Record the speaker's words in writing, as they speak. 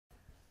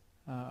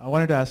I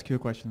wanted to ask you a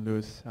question,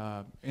 Lewis.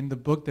 In the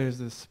book, there's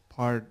this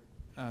part,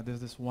 there's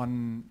this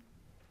one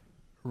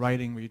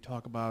writing where you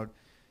talk about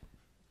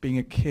being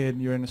a kid,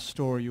 you're in a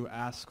store, you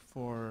ask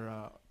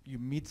for, you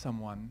meet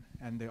someone,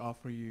 and they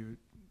offer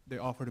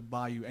to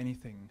buy you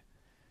anything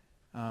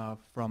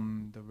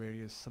from the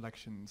various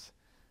selections.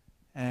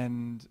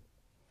 And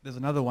there's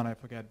another one I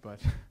forget,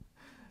 but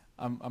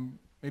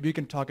maybe you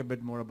can talk a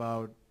bit more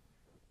about,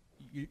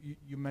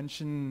 you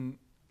mentioned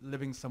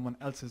living someone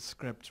else's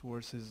script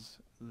versus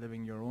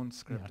living your own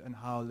script, Yeah. and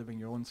how living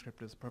your own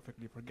script is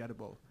perfectly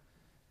forgettable.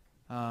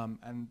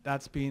 And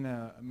that's been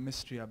a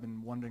mystery. I've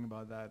been wondering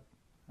about that,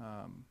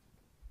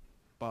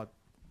 about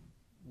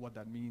what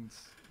that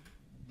means,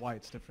 why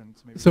it's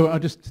different. Maybe So I'll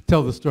just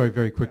tell the story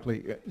very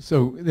quickly. Yeah.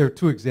 So there are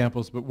two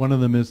examples, but one of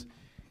them is,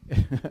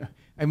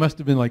 I must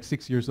have been like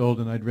 6 years old,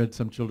 and I'd read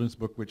some children's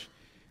book which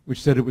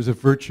said it was a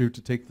virtue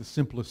to take the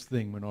simplest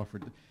thing when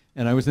offered.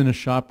 And I was in a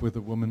shop with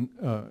a woman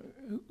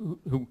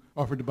who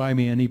offered to buy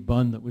me any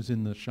bun that was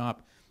in the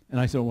shop. And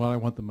I said, well, I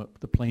want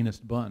the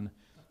plainest bun.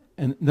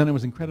 And then I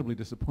was incredibly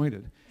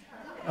disappointed.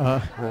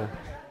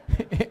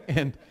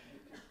 And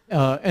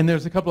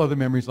there's a couple other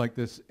memories like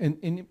this.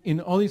 And in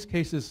all these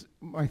cases,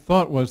 my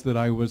thought was that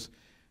I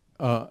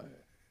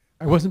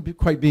wasn't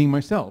quite being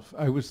myself.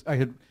 I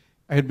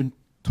had been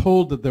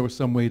told that there was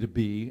some way to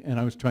be, and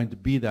I was trying to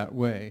be that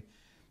way.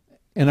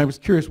 And I was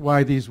curious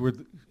why these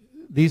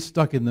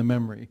stuck in the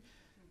memory.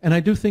 And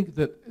I do think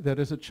that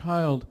as a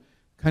child,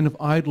 kind of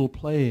idle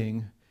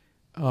playing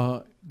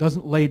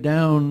doesn't lay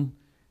down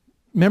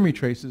memory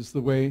traces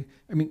the way,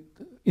 I mean,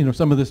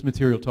 some of this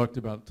material talked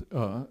about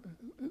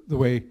the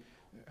way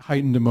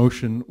heightened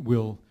emotion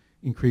will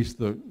increase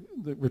the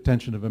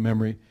retention of a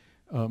memory.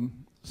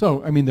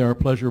 So, I mean, there are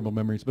pleasurable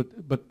memories,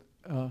 but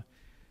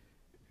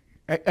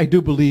I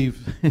do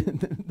believe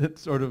that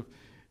sort of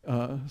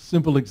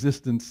simple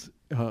existence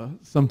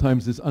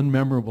sometimes is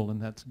unmemorable,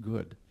 and that's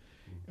good.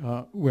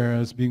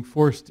 Whereas being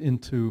forced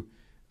into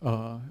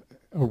a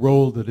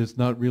role that is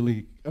not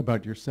really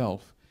about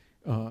yourself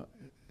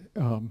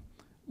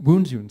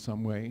wounds you in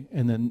some way,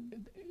 and then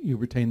you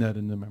retain that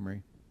in the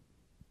memory.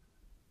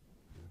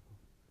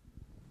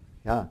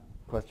 Yeah,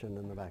 question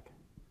in the back.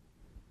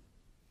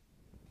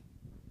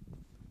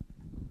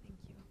 Thank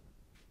you.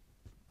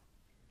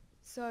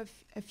 So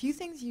a few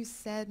things you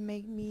said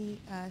made me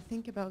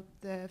think about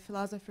the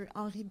philosopher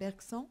Henri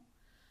Bergson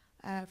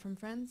from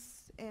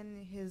France in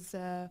his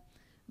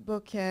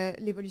book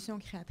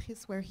L'évolution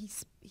créatrice, where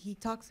he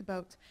talks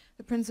about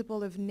the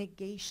principle of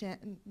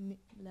negation,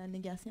 la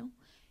négation,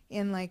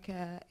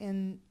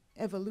 in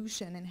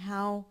evolution, and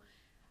how,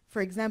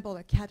 for example,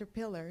 a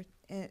caterpillar,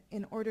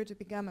 in order to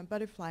become a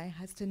butterfly,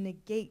 has to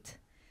negate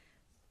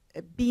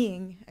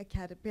being a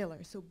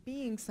caterpillar. So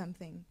being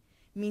something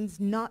means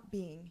not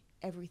being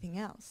everything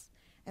else,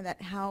 and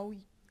that how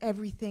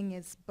everything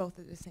is both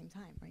at the same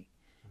time, right?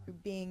 You're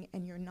being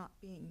and you're not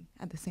being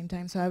at the same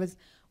time. So I was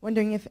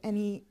wondering if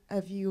any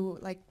of you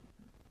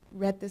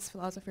read this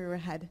philosopher or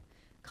had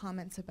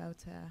comments about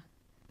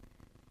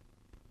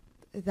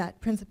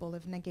that principle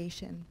of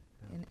negation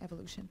in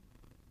evolution.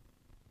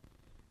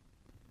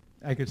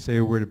 I could say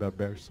a word about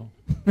Bergson.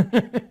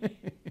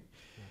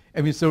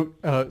 I mean, so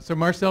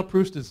Marcel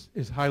Proust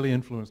is highly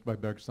influenced by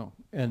Bergson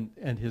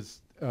and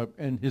his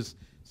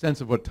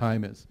sense of what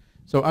time is.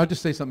 So I'll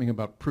just say something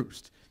about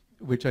Proust,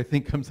 which I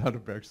think comes out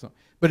of Bergson.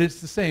 But it's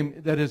the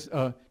same. That is,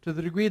 to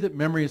the degree that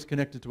memory is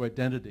connected to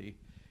identity,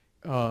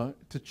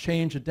 to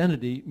change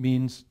identity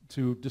means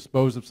to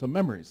dispose of some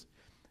memories.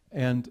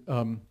 And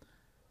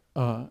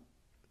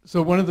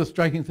so one of the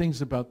striking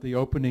things about the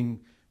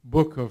opening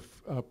book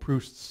of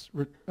Proust's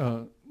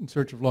In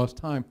Search of Lost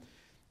Time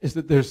is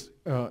that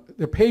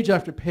there page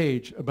after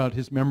page about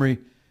his memory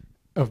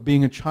of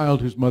being a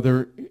child whose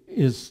mother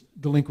is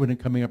delinquent and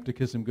coming up to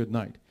kiss him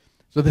goodnight.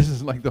 So this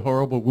is like the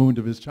horrible wound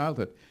of his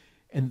childhood.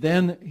 And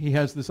then he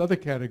has this other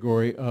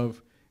category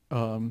of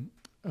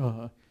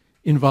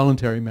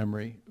involuntary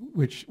memory,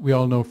 which we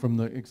all know from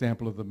the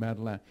example of the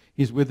Madeleine.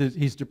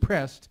 He's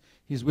depressed,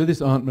 he's with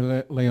his Aunt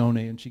Leone,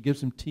 and she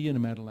gives him tea and a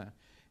Madeleine.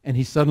 And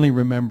he suddenly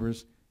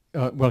remembers,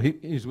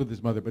 he's with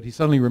his mother, but he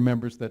suddenly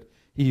remembers that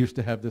he used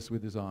to have this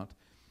with his aunt.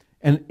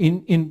 And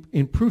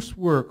in Proust's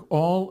work,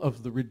 all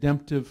of the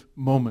redemptive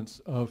moments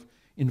of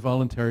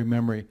involuntary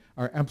memory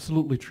are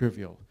absolutely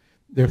trivial.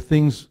 They're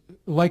things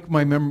like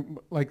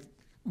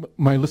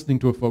my listening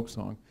to a folk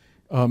song.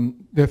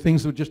 They're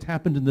things that just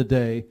happened in the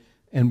day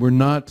and were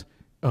not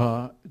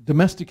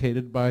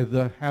domesticated by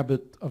the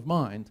habit of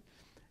mind,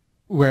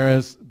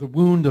 whereas the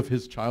wound of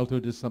his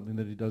childhood is something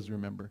that he does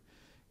remember.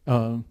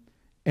 And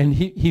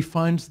he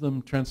finds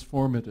them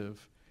transformative.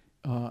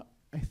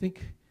 I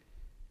think,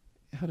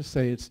 how to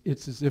say,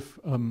 it's as if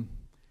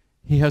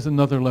he has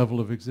another level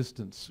of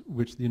existence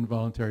which the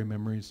involuntary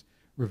memories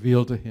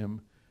reveal to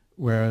him,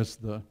 whereas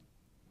the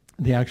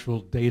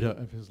actual data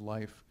of his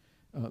life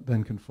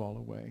then can fall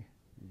away.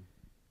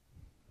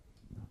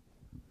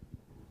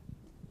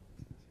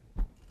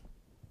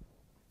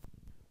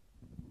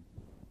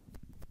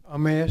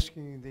 I'm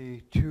asking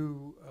the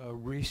two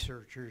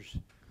researchers,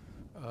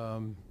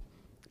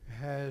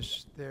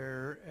 has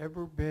there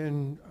ever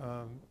been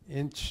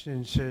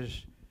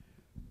instances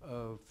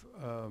of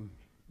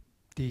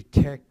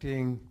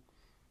detecting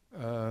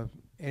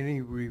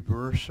any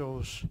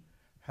reversals,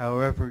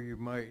 however you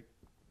might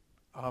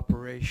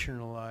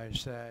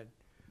operationalize that,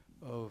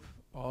 of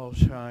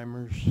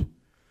Alzheimer's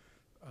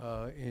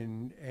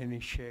in any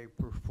shape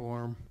or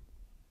form?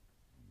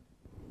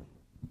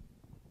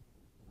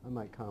 I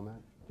might comment.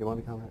 Do you want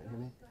to comment,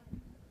 Aimee?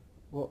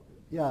 Well,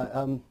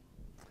 yeah.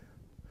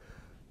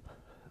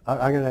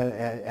 I'm going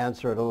to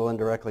answer it a little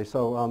indirectly.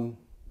 So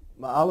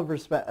Oliver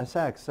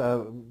Sacks,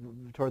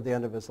 toward the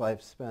end of his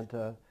life, spent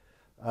a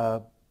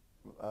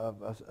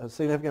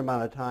significant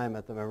amount of time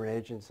at the Memory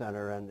Aging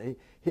Center, and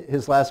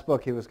his last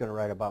book he was going to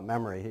write about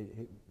memory.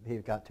 He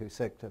got too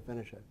sick to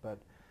finish it. But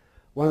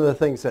one of the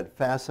things that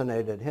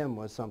fascinated him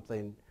was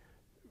something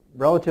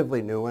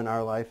relatively new in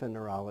our life in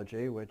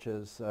neurology, which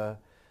is the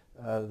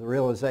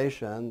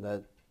realization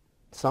that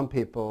some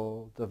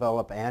people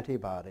develop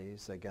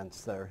antibodies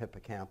against their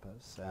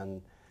hippocampus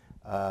and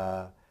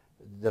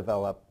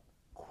develop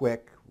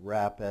quick,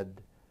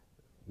 rapid,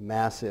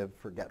 massive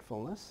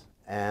forgetfulness.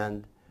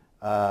 And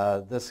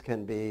this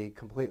can be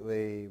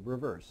completely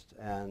reversed.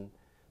 And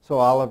so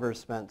Oliver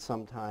spent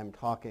some time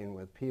talking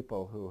with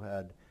people who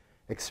had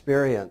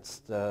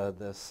experienced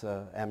this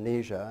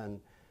amnesia and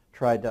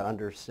tried to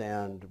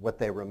understand what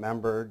they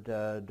remembered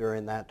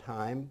during that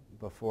time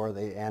before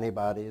the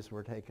antibodies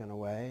were taken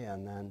away,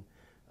 and then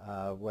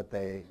what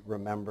they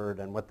remembered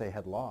and what they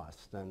had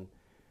lost. And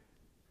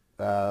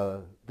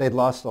they'd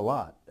lost a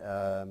lot,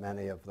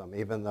 many of them.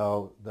 Even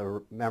though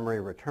the memory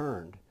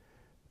returned,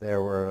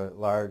 there were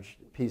large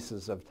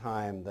pieces of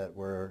time that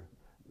were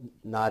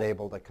not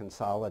able to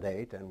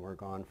consolidate and were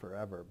gone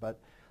forever. But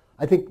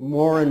I think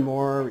more and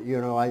more,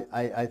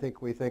 I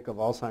think we think of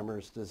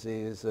Alzheimer's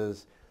disease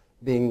as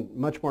being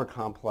much more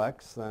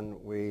complex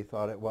than we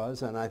thought it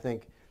was. And I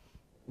think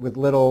with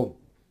little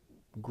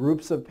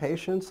groups of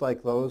patients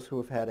like those who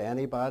have had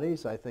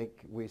antibodies, I think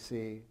we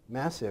see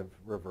massive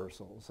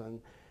reversals.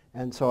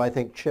 And so I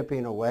think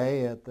chipping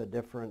away at the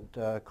different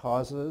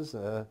causes,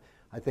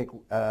 I think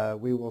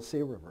we will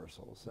see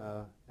reversals.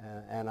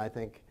 And I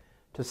think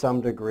to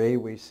some degree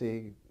we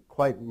see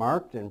quite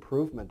marked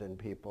improvement in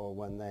people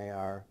when they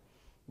are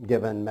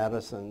given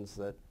medicines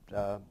that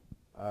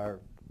are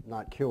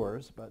not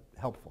cures, but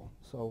helpful.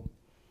 So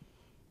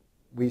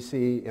we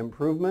see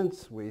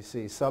improvements, we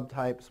see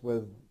subtypes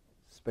with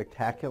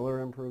spectacular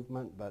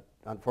improvement, but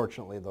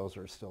unfortunately those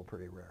are still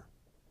pretty rare.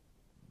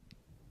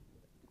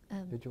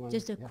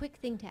 Just a quick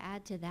thing to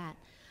add to that.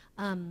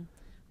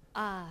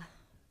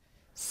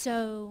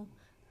 So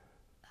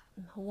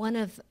one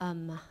of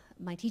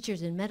my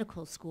teachers in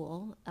medical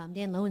school,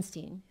 Dan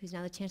Lowenstein, who's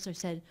now the chancellor,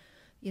 said,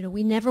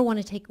 we never want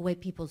to take away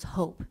people's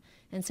hope.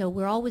 And so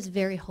we're always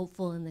very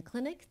hopeful in the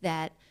clinic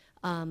that,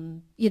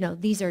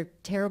 these are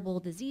terrible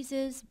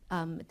diseases.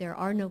 There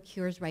are no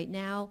cures right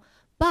now.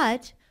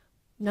 But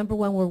number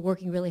one, we're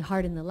working really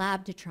hard in the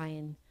lab to try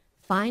and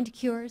find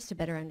cures to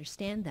better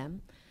understand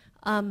them.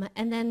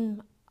 And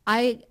then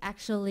I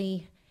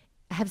actually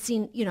have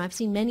seen, I've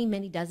seen many,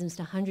 many dozens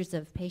to hundreds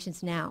of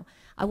patients now.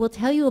 I will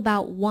tell you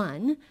about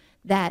one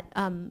that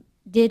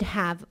did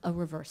have a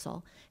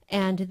reversal.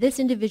 And this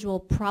individual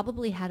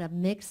probably had a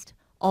mixed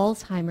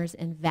Alzheimer's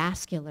and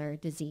vascular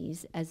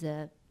disease as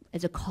a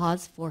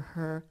cause for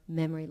her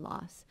memory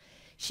loss.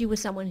 She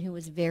was someone who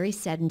was very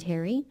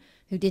sedentary,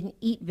 who didn't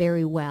eat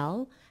very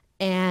well.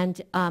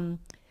 And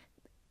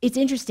it's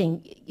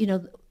interesting,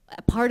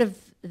 part of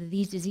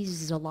these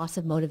diseases is a loss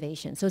of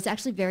motivation. So it's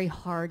actually very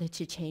hard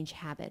to change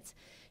habits.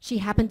 She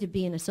happened to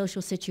be in a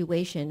social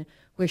situation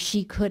where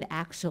she could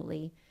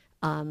actually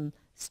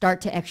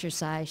start to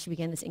exercise. She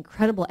began this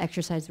incredible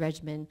exercise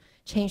regimen,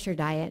 changed her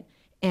diet,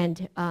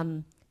 and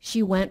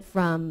she went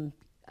from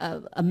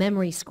a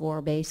memory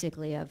score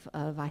basically of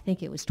I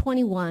think it was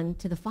 21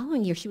 to the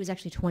following year she was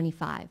actually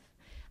 25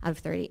 out of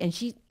 30. And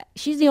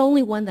she's the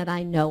only one that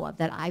I know of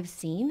that I've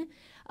seen,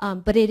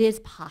 but it is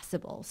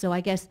possible. So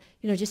I guess,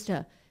 just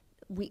to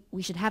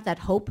we should have that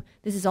hope.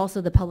 This is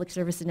also the public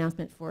service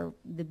announcement for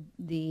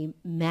the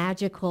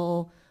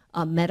magical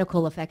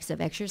medical effects of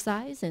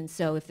exercise. And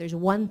so if there's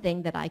one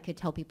thing that I could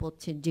tell people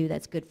to do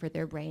that's good for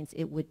their brains,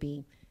 it would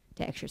be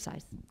to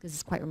exercise, because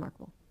it's quite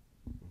remarkable.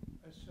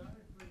 Aside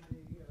from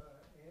the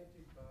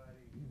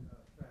antibody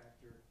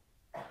factor,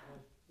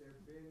 has there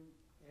been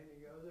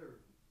any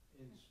other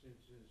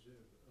instances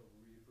of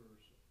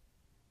reversal?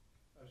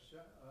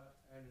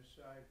 And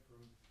aside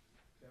from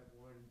that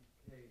one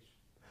case,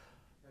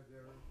 have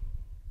there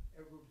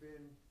ever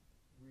been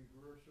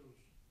reversals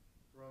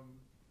from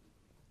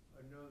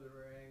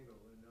another angle,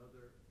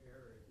 another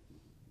area?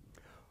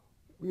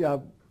 Yeah,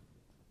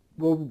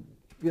 well,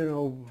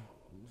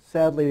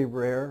 sadly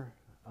rare.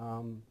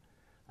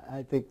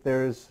 I think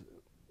there's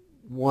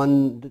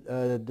one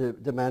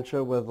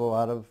dementia with a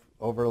lot of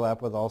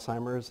overlap with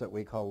Alzheimer's that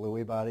we call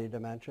Lewy body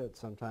dementia. It's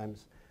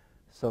sometimes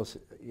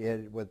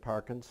associated with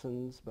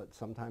Parkinson's, but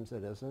sometimes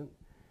it isn't.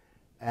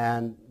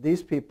 And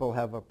these people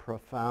have a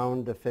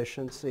profound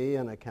deficiency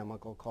in a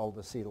chemical called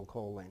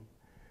acetylcholine.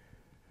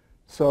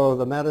 So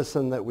the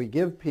medicine that we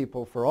give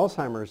people for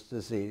Alzheimer's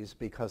disease,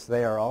 because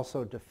they are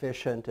also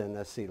deficient in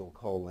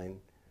acetylcholine,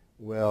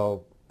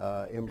 will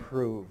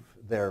improve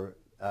their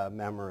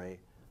memory,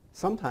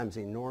 sometimes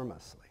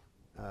enormously.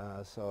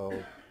 So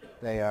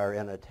they are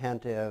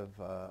inattentive,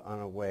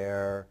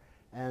 unaware,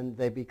 and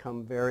they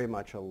become very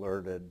much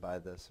alerted by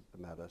this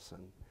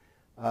medicine.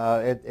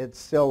 It's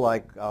still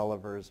like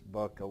Oliver's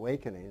book,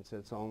 Awakenings.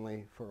 It's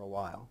only for a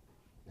while,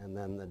 and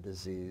then the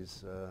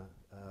disease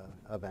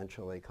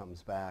eventually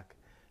comes back,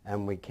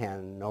 and we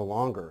can no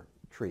longer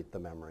treat the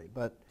memory.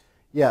 But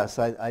yes,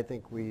 I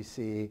think we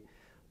see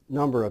a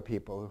number of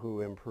people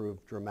who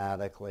improve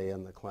dramatically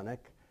in the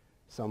clinic.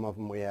 Some of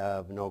them we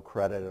have no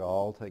credit at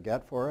all to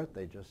get for it.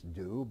 They just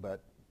do.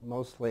 But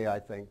mostly I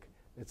think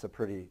it's a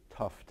pretty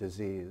tough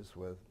disease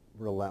with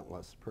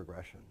relentless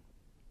progression.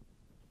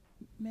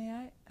 May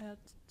I add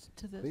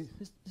to this?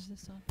 Please. Is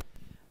this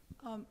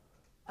on?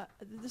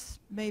 This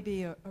may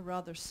be a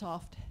rather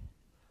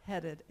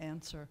soft-headed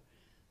answer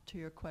to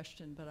your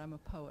question, but I'm a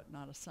poet,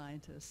 not a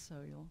scientist, so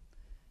you'll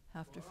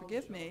have to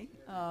forgive me.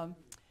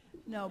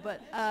 No,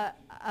 but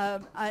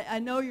I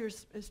know you're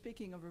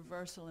speaking of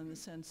reversal in the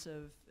sense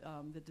of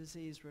the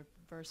disease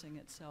reversing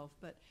itself,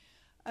 but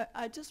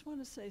I just want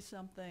to say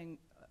something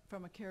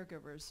from a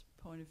caregiver's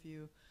point of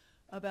view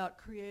about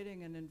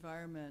creating an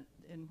environment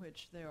in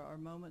which there are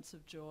moments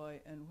of joy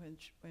and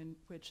in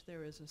which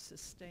there is a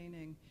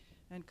sustaining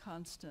and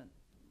constant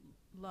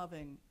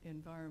loving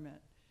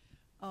environment.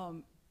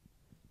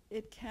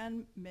 It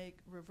can make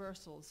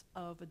reversals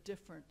of a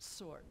different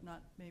sort,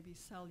 not maybe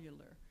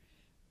cellular,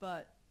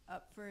 but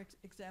for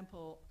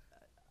example,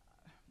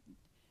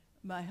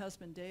 my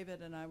husband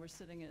David and I were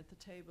sitting at the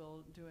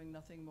table doing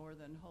nothing more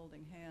than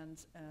holding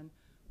hands and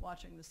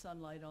watching the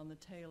sunlight on the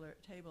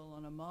table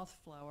on a moth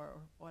flower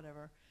or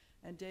whatever,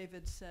 and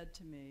David said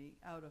to me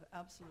out of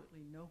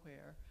absolutely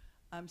nowhere,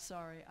 "I'm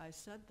sorry I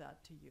said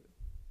that to you."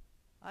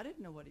 I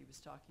didn't know what he was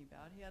talking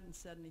about. He hadn't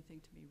said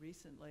anything to me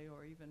recently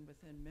or even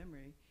within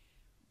memory,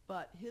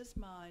 but his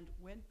mind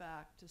went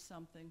back to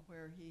something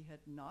where he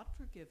had not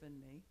forgiven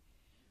me,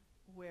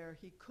 where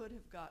he could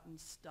have gotten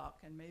stuck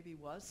and maybe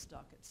was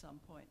stuck at some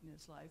point in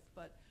his life,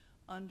 but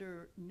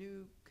under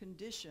new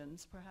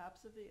conditions,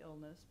 perhaps of the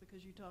illness,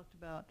 because you talked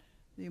about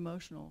the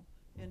emotional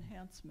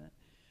enhancement,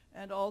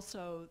 and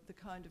also the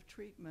kind of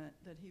treatment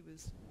that he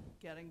was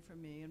getting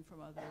from me and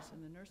from others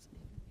in the nursing.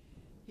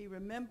 He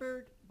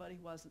remembered, but he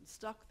wasn't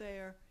stuck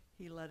there.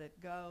 He let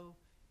it go.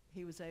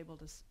 He was able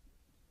to,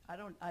 I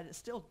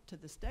still to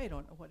this day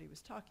don't know what he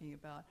was talking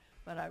about,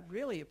 but I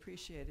really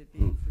appreciated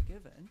being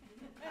forgiven.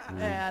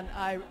 And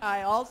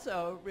I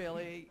also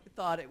really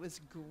thought it was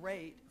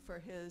great for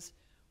his,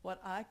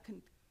 what I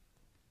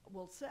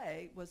will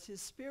say was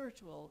his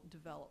spiritual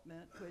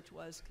development, which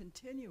was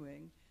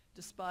continuing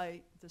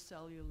despite the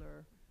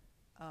cellular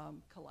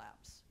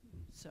collapse.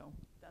 So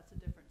that's a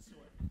different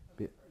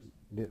sort.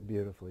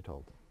 Beautifully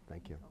told.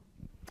 Thank you.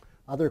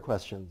 Other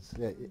questions?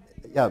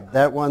 Yeah,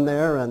 that one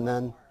there, and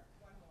then... One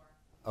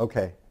more.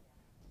 Okay.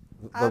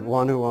 The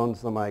one who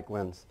owns the mic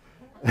wins.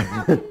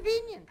 How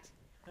convenient.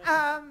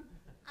 I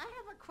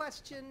have a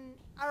question,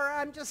 or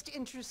I'm just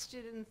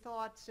interested in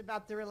thoughts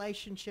about the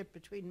relationship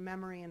between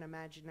memory and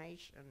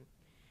imagination.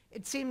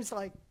 It seems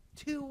like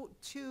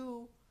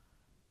two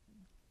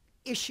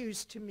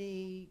issues to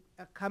me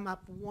come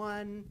up.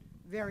 One,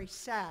 very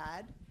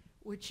sad,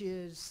 which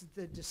is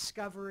the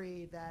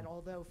discovery that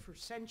although for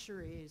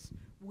centuries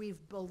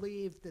we've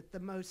believed that the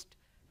most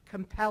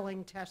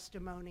compelling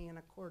testimony in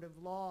a court of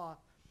law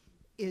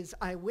is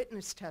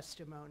eyewitness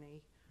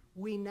testimony,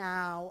 we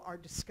now are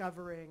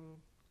discovering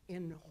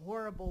in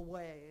horrible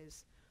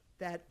ways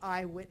that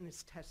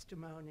eyewitness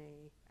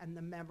testimony and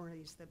the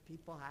memories that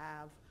people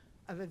have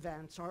of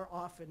events are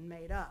often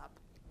made up,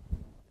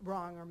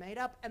 wrong or made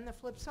up. And the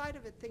flip side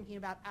of it, thinking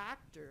about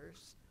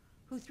actors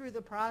who through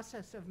the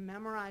process of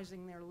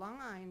memorizing their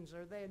lines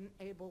are then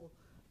able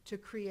to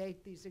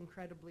create these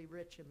incredibly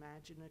rich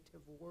imaginative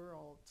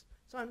worlds.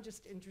 So I'm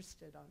just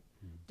interested on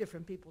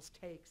different people's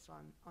takes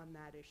on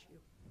that issue.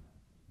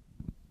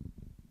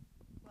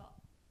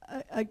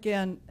 Well,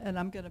 again, and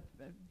I'm going to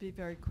be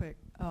very quick.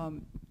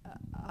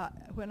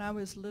 When I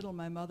was little,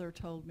 my mother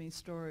told me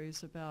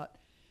stories about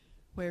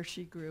where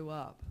she grew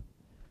up.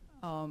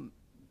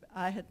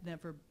 I had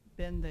never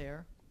been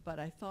there, but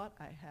I thought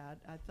I had.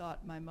 I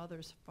thought my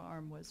mother's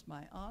farm was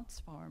my aunt's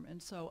farm, and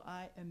so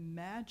I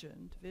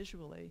imagined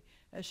visually,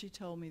 as she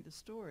told me the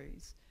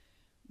stories,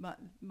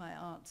 my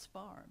aunt's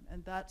farm,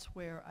 and that's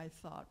where I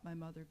thought my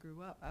mother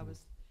grew up. I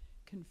was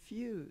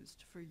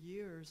confused for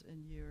years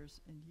and years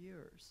and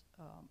years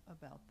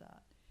about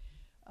that.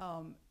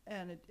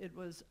 And it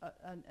was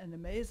an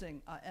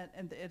amazing,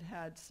 and it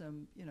had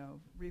some,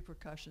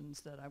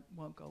 repercussions that I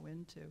won't go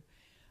into.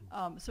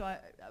 So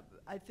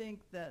I think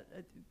that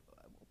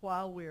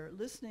while we're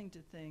listening to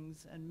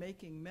things and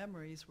making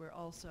memories, we're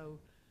also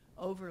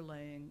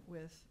overlaying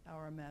with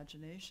our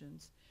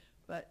imaginations.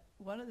 But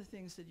one of the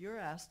things that you're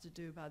asked to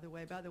do, by the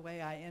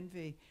way, I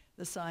envy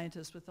the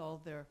scientists with all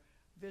their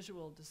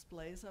visual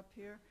displays up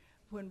here.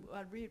 when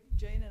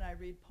Jane and I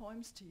read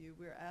poems to you,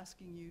 we're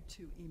asking you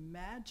to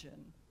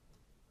imagine,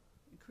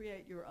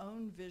 create your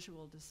own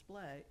visual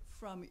display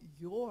from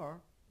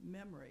your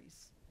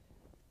memories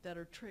that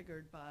are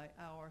triggered by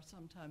our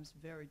sometimes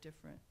very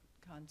different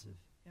kinds of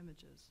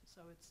images.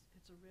 So it's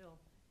a real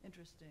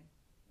interesting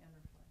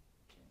interplay.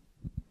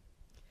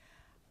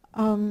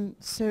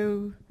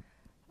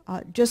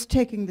 Just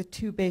taking the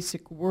two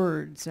basic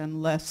words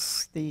and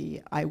less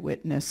the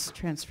eyewitness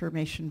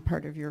transformation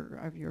part of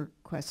your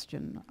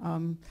question,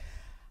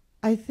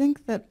 I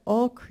think that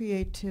all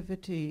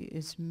creativity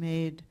is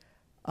made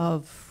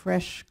of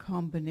fresh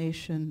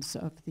combinations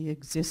of the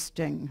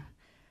existing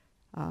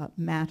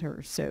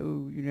matter.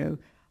 So,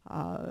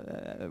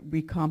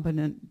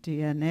 recombinant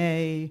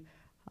DNA,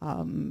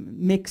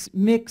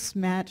 mix,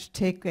 match,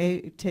 take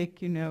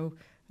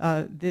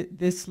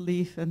this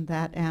leaf and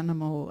that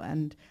animal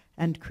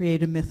and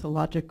create a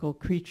mythological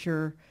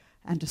creature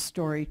and a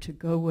story to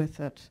go with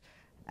it.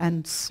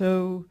 And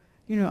so,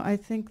 I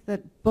think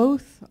that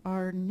both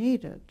are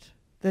needed,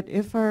 that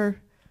if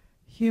our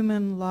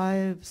human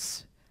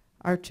lives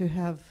are to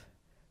have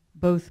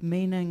both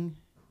meaning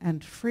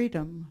and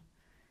freedom,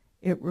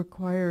 it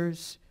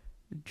requires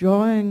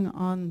drawing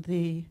on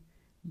the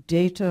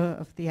data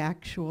of the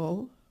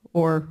actual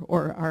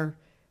or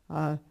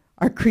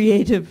our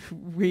creative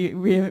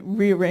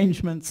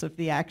rearrangements of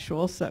the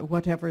actual, so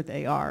whatever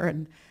they are,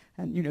 and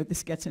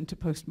this gets into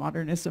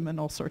postmodernism and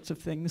all sorts of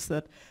things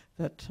that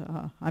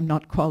I'm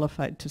not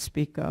qualified to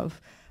speak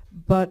of.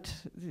 But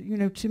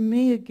to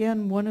me,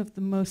 again, one of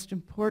the most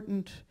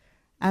important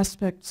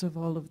aspects of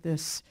all of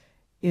this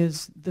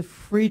is the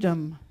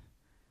freedom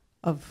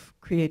of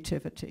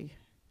creativity,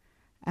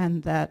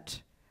 and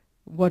that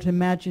what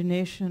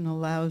imagination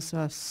allows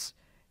us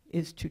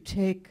is to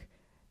take,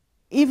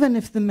 even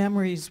if the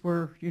memories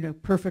were,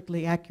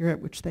 perfectly accurate,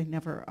 which they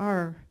never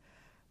are,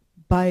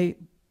 by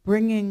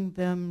bringing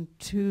them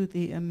to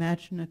the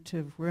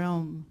imaginative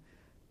realm,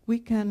 we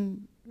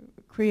can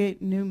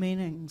create new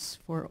meanings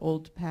for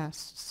old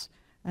pasts.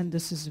 And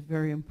this is a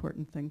very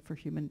important thing for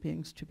human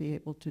beings to be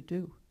able to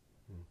do.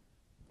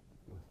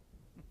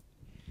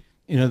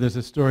 There's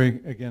a story,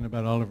 again,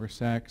 about Oliver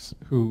Sacks,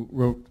 who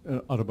wrote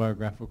an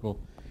autobiographical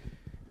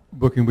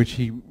book in which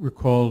he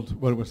recalled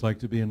what it was like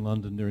to be in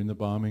London during the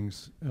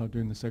bombings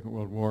during the Second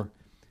World War.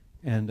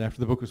 And after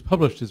the book was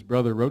published, his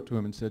brother wrote to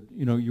him and said,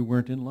 you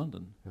weren't in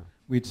London. Yeah.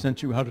 We'd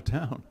sent you out of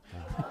town.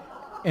 Yeah.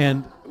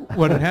 And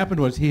what had happened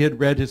was he had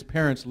read his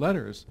parents'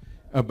 letters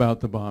about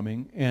the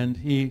bombing, and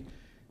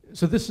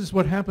so this is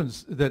what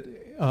happens, that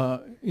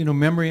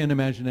memory and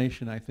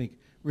imagination, I think,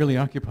 really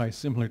occupy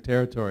similar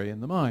territory in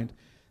the mind,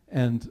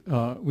 and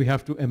we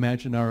have to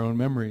imagine our own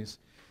memories.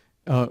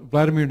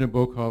 Vladimir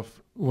Nabokov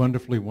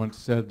wonderfully once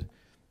said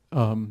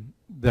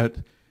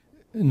that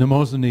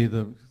Mnemosyne,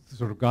 the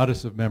sort of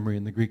goddess of memory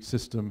in the Greek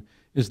system,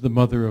 is the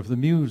mother of the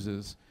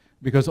muses,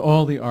 because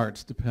all the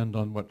arts depend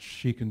on what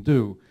she can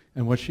do.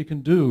 And what she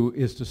can do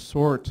is to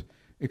sort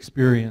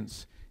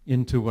experience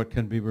into what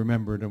can be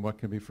remembered and what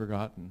can be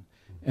forgotten.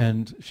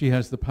 And she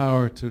has the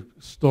power to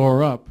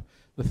store up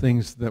the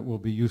things that will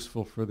be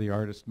useful for the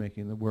artist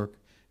making the work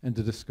and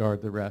to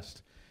discard the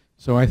rest.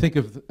 So I think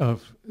of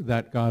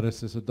that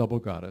goddess as a double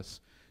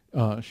goddess.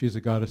 She's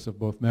a goddess of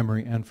both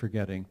memory and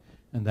forgetting,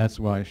 and that's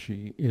why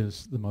she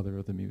is the mother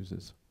of the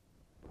muses.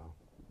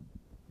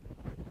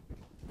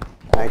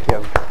 Thank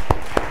you.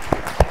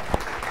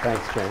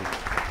 Thanks,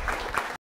 James.